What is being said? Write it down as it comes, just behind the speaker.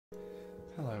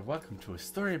Hello, welcome to a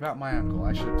story about my uncle.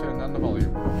 I should have turned down the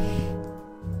volume.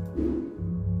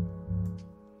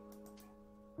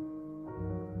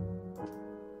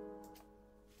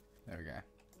 There we go.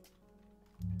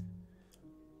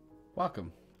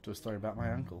 Welcome to a story about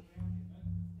my uncle.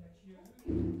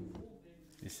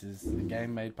 This is a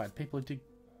game made by people who did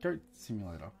Goat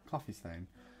Simulator, Coffee Stain.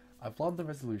 I've lowered the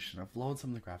resolution, I've lowered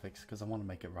some of the graphics because I want to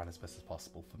make it run as best as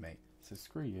possible for me. So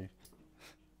screw you.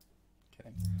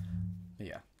 Kidding. But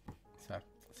yeah. So,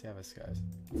 let's see how this goes.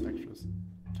 What's extras?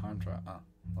 Time trial. Ah,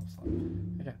 love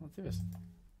slime. Okay, let's do this.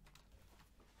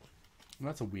 And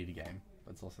that's a weird game,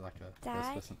 but it's also like a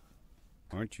first person.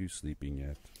 Aren't you sleeping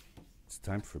yet? It's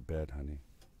time for bed, honey.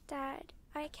 Dad,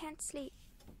 I can't sleep.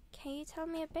 Can you tell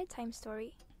me a bedtime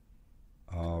story?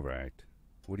 All right.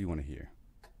 What do you want to hear?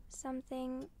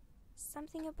 Something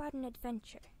about an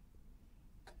adventure.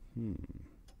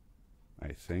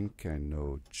 I think I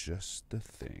know just the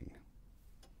thing.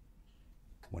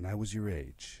 When I was your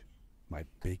age, my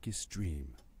biggest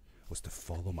dream was to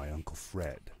follow my Uncle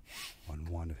Fred on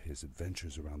one of his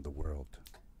adventures around the world.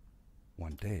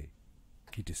 One day,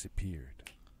 he disappeared.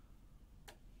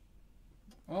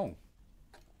 Oh.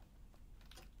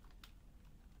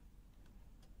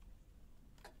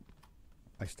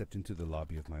 I stepped into the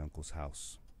lobby of my uncle's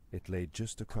house. It lay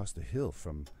just across the hill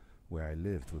from where I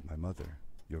lived with my mother,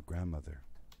 your grandmother.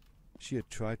 She had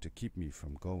tried to keep me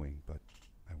from going, but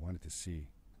I wanted to see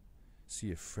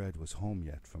if Fred was home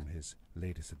yet from his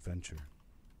latest adventure.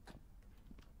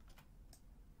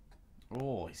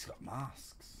 Oh, he's got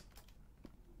masks.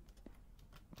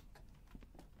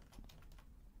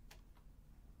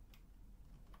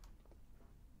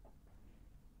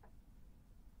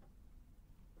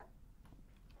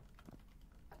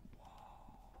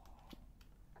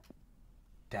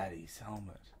 Daddy's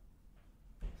helmet.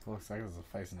 It looks like there's a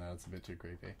face in there. It's a bit too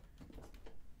creepy.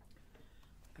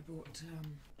 I bought,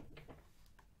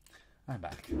 I'm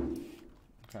back.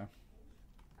 Okay.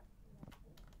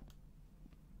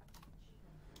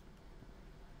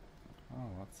 Oh,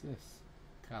 what's this?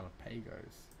 Galapagos.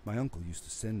 My uncle used to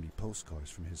send me postcards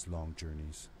from his long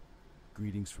journeys.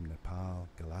 Greetings from Nepal,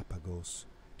 Galapagos,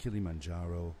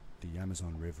 Kilimanjaro, the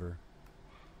Amazon River.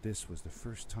 This was the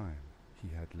first time he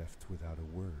had left without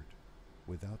a word,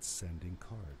 without sending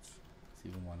cards.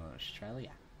 There's even one in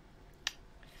Australia.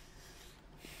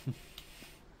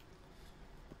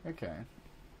 Okay.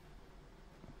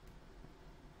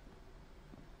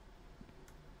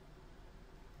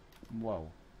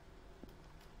 Whoa.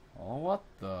 Oh, what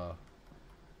the?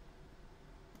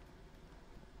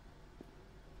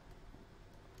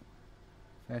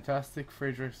 Fantastic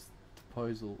Friedrich's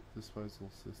disposal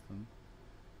system.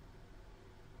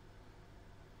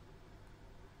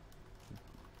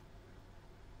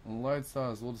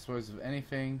 Lodestars will dispose of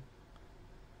anything.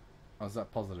 Oh, is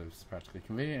that positives? Practically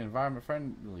convenient, environment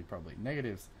friendly, probably.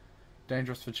 Negatives.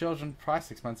 Dangerous for children, price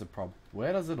expensive, prob.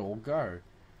 Where does it all go?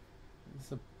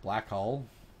 It's a black hole.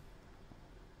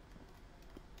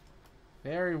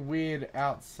 Very weird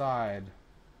outside.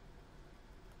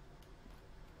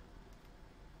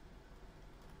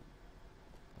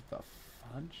 What the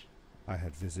fudge? I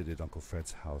had visited Uncle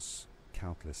Fred's house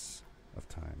countless of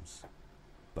times,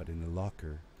 but in the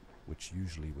locker, which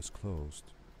usually was closed,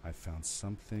 I found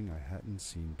something I hadn't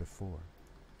seen before.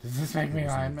 Does this make me It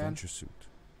was Iron an Man? adventure suit.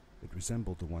 It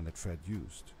resembled the one that Fred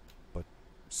used, but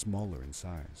smaller in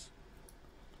size.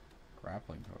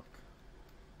 Grappling hook.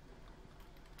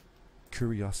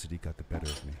 Curiosity got the better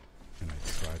of me, and I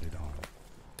tried it on.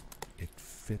 It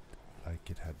fit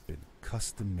like it had been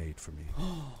custom made for me.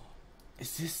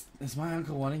 Is my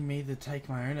uncle wanting me to take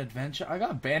my own adventure? I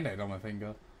got a band-aid on my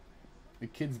finger. A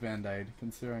kid's band-aid,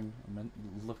 considering I meant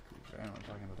look, I don't know what I'm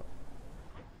talking about.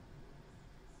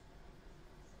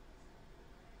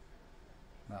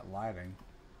 That lighting.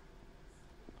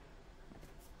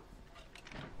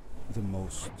 The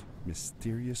most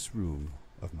mysterious room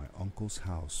of my uncle's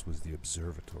house was the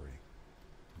observatory.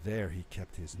 There he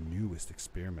kept his newest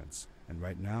experiments, and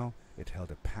right now it held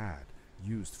a pad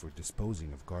used for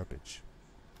disposing of garbage.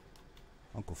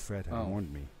 Uncle Fred had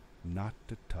warned me not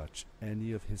to touch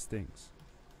any of his things.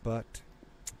 But,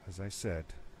 as I said,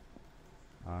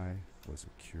 I was a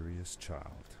curious child.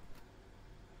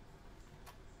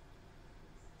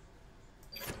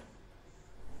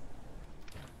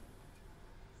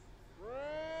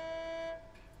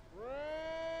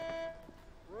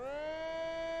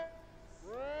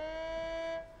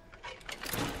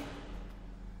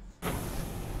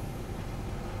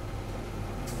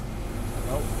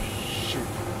 Oh, shoot.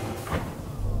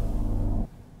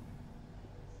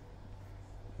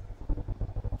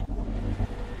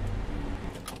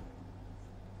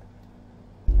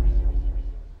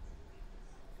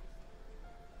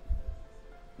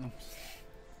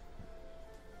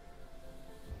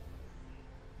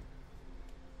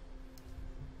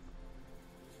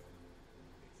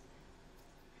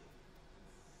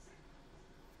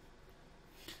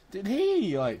 Did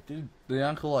the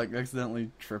uncle, like, accidentally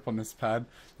trip on this pad?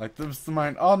 Like, there was the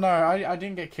moment, oh no, I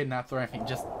didn't get kidnapped or anything,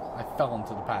 just, I fell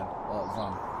onto the pad while it was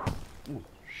on. Ooh,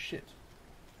 shit.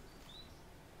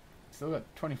 Still got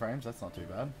 20 frames, that's not too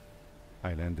bad.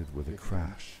 I landed with a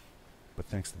crash, but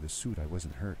thanks to the suit I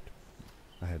wasn't hurt.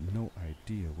 I had no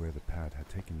idea where the pad had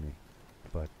taken me,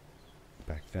 but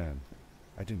back then,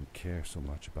 I didn't care so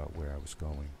much about where I was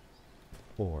going,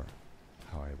 or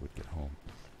how I would get home.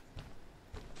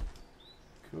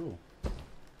 Cool.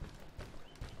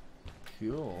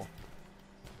 Cool.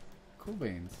 Cool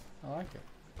beans. I like it.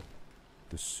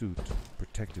 The suit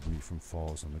protected me from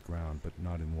falls on the ground, but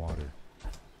not in water.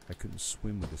 I couldn't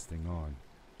swim with this thing on.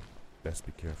 Best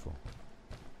be careful.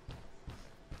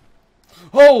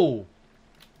 Oh!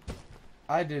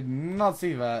 I did not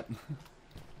see that.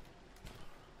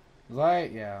 Was I?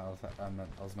 Yeah, I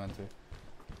was meant to.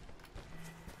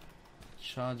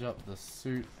 Charge up the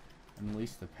suit and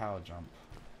release the power jump.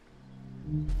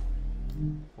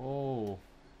 Oh.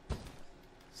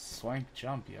 Swank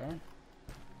jump, yo.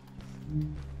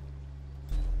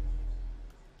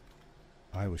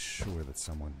 I was sure that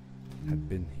someone had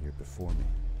been here before me.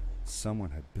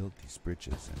 Someone had built these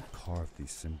bridges and carved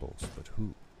these symbols, but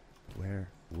who? Where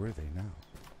were they now?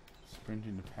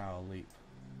 Sprinting to power leap.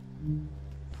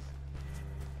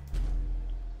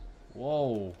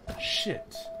 Whoa.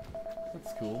 Shit.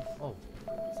 That's cool. Oh.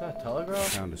 Is that a telegraph?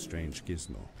 I found a strange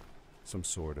gizmo. Some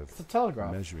sort of It's a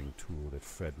telegraph. measuring tool that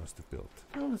Fred must have built.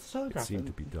 Oh, it's a telegraph. It seemed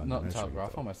to be done Not a measuring,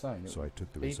 telegraph, though, what am I saying? so I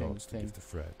took the Beeping results to thing. give to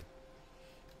Fred.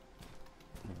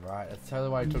 Right, that's totally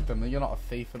why I took them. You're not a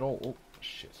thief at all. Oh,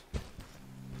 shit.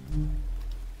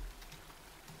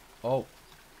 Oh.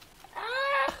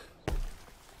 Ah!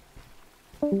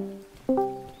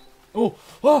 Oh!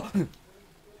 Oh!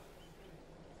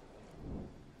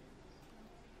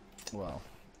 Well,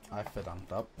 I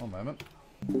fidanked up. One moment.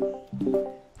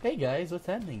 Hey guys, what's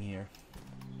happening here?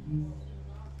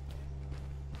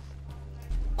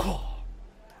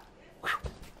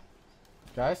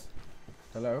 Guys?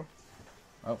 Hello?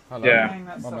 Oh, hello.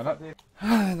 Yeah. 1 minute.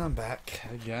 And I'm back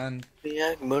again.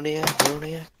 Moniac.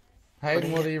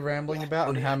 Hey, what are you rambling about?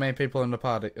 And how many people in the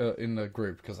party, in the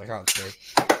group? Because I can't see.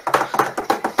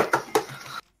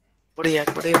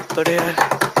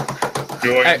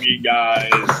 Join Hey. me,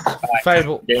 guys.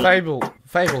 Fable,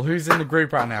 who's in the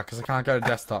group right now? Because I can't go to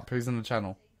desktop. Who's in the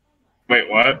channel? Wait,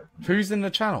 what? Who's in the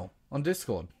channel on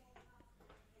Discord?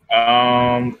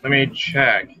 Let me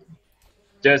check.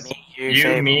 Just you,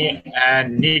 Fable. me,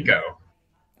 and Nico.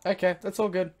 Okay, that's all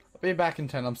good. I'll be back in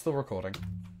 10. I'm still recording.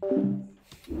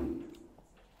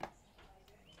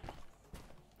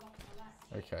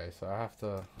 Okay, so I have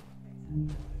to...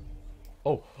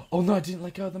 Oh no, I didn't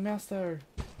let go of the mouse there.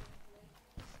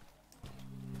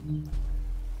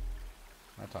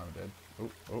 That time I did.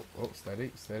 Oh,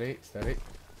 steady.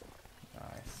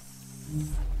 Nice.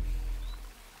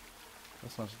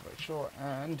 This one's very short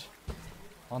and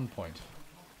on point.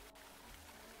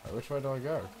 Right, which way do I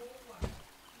go?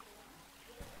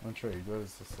 I'm intrigued. Where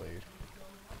does this lead?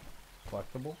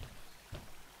 Collectible?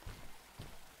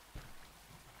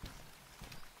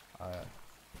 I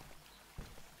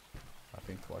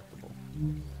think collectible.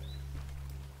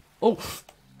 Oh!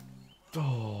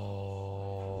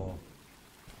 Oh!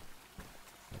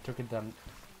 I took a dunk.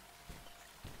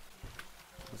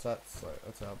 Cause that's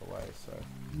out of the way,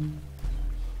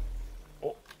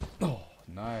 so. Oh,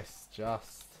 nice,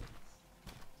 just.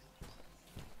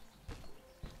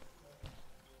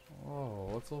 Oh,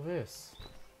 what's all this?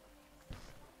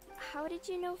 How did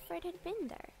you know Fred had been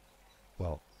there?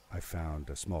 Well, I found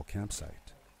a small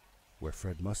campsite where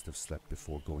Fred must have slept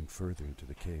before going further into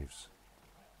the caves.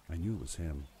 I knew it was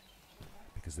him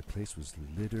because the place was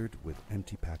littered with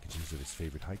empty packages of his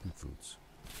favorite hiking foods.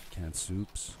 Canned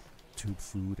soups, tube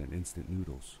food, and instant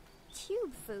noodles.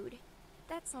 Tube food?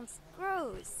 That sounds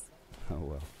gross. Oh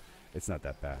well, it's not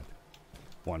that bad.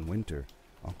 One winter,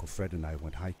 Uncle Fred and I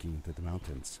went hiking into the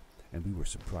mountains, and we were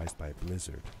surprised by a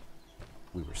blizzard.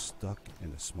 We were stuck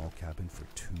in a small cabin for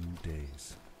 2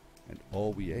 days, and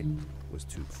all we ate was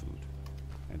tube food,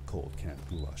 and cold canned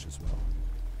goulash as well.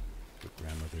 Your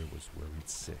grandmother was worried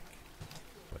sick,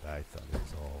 but I thought it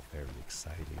was all very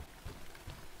exciting.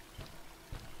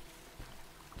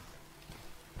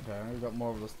 Okay, now we've got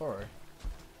more of the story.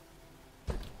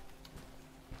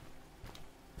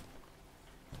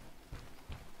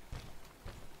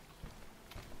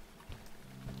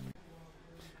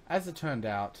 As it turned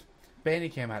out,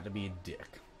 Bandicam had to be a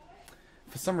dick.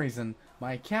 For some reason,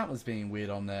 my account was being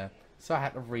weird on there, so I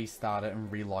had to restart it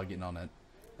and re-log in on it.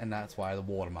 And that's why the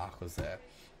watermark was there.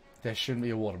 There shouldn't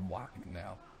be a watermark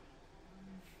now.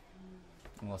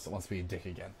 Unless it wants to be a dick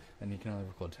again. And you can only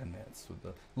record 10 minutes with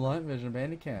the light vision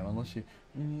Bandicam unless you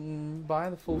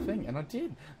buy the full thing. And I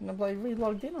did. And I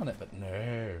re-logged in on it, but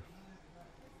no.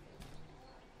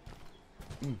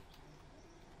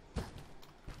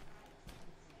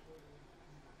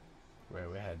 Where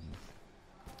we're heading.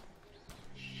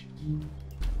 Shit.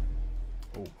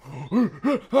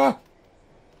 Oh.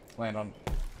 Land on.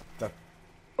 Duh.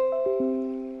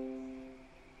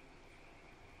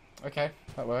 Okay,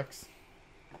 that works.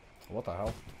 What the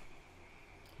hell?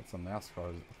 It's a mouse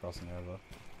crossing over.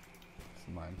 It's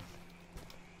mine.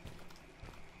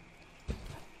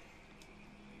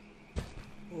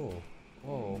 Oh.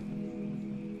 Oh.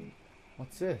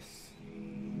 What's this?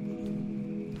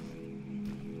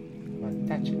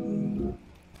 Touch it.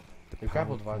 The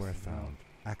grapple power device core I is found now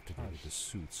activated charged. the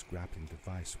suit's grappling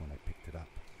device when I picked it up.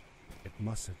 It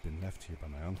must have been left here by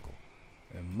my uncle.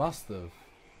 It must have.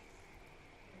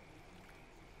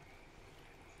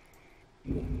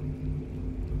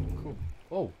 Cool.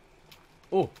 Oh.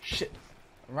 Oh, shit.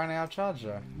 I ran out of charge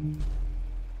there.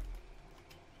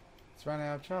 It's running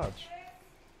out of charge.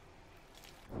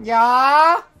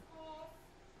 Yeah!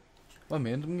 Wait a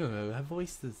minute, I'm gonna have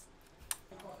oysters.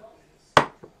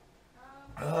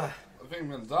 I think I'm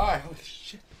gonna die. Holy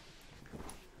shit.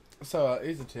 So,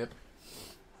 here's a tip.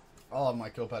 I love my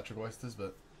Kilpatrick oysters,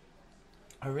 but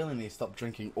I really need to stop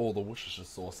drinking all the Worcestershire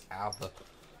sauce out of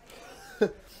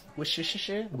the...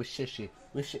 Worcestershire?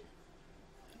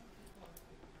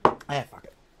 Yeah, fuck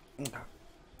it. Okay.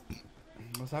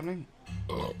 What's happening?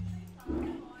 Oh,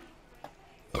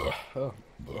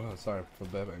 sorry for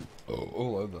burping.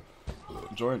 All over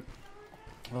the joint.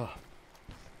 Oh,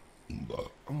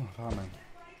 pardon me.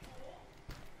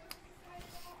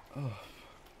 Oh,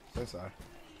 so sorry.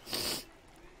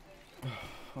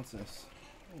 What's this?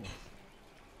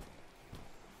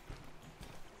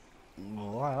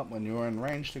 Light up when you're in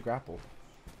range to grapple.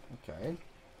 Okay.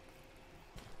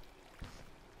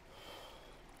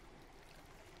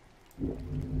 Ooh.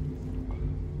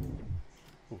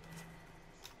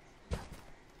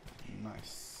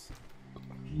 Nice.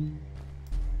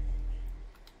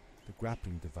 The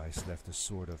grappling device left a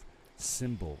sort of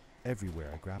symbol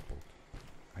everywhere I grappled.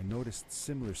 I noticed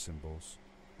similar symbols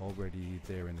already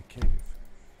there in the cave,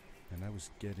 and I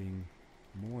was getting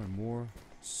more and more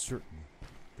certain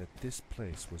that this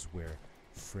place was where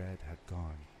Fred had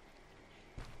gone.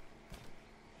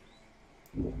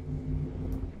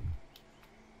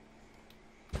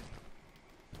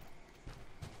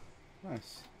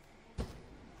 Nice.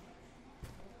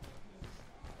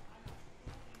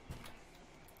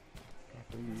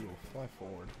 Grappling, you'll fly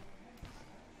forward.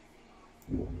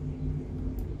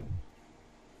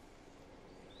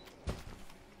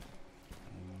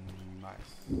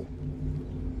 Nice.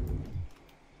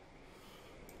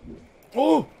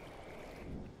 Oh!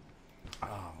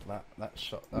 Oh, that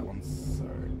shot, that one's so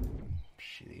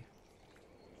shitty.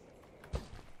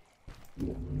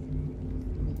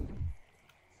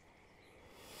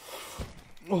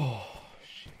 Oh,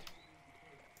 shit.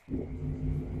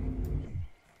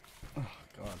 Oh,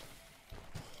 God.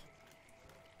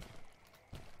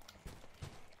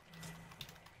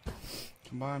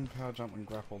 Combine power jump and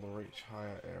grapple to reach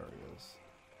higher areas.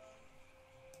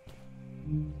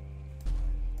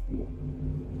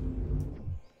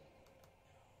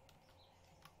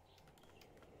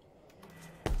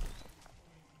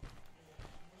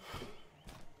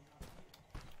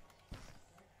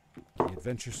 The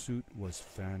adventure suit was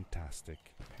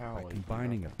fantastic. By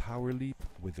combining a power leap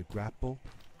with the grapple,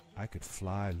 I could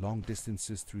fly long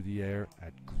distances through the air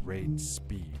at great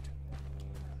speed.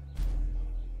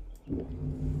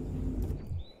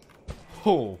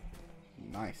 Oh,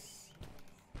 nice.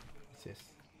 What's this?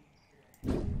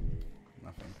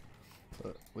 Nothing. So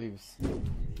it leaves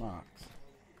marks.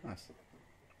 Nice.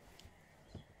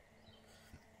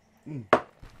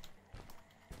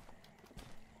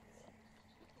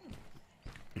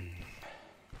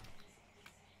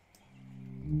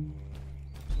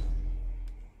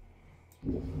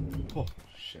 Oh,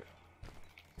 shit.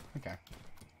 Okay.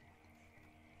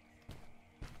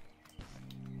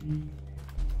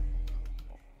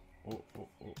 Oh.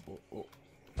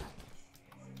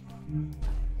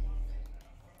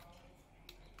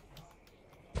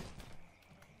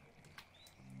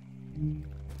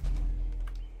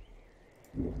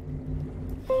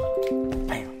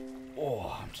 Bam!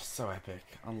 Oh, I'm just so epic.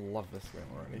 I love this game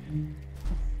already.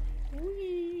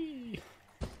 Whee!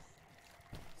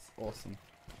 It's awesome.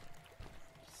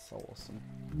 So awesome.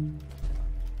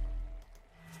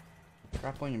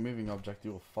 Grappling a moving object,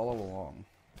 you will follow along.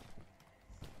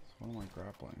 So what am I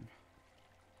grappling?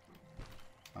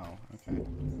 Oh, okay.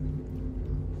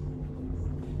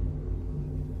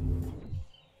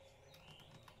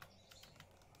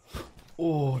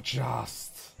 Oh,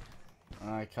 just.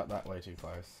 I cut that way too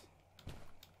close.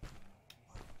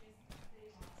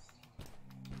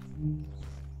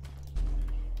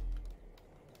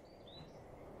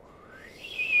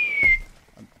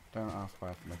 Don't ask why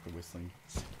I have to make the whistling.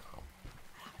 I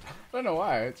don't know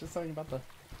why, it's just something about the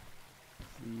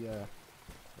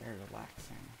very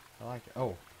relaxing. I like it.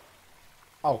 Oh.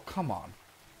 Oh, come on.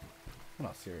 You're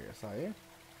not serious, are you?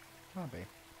 Can't be.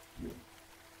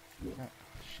 Oh,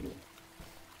 shit.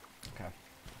 Okay.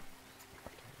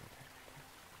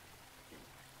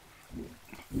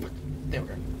 Fuck. There we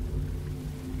go.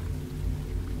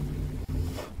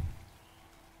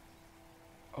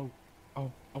 Oh,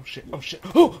 oh, oh shit, oh shit.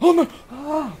 Oh, oh no!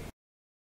 Ah!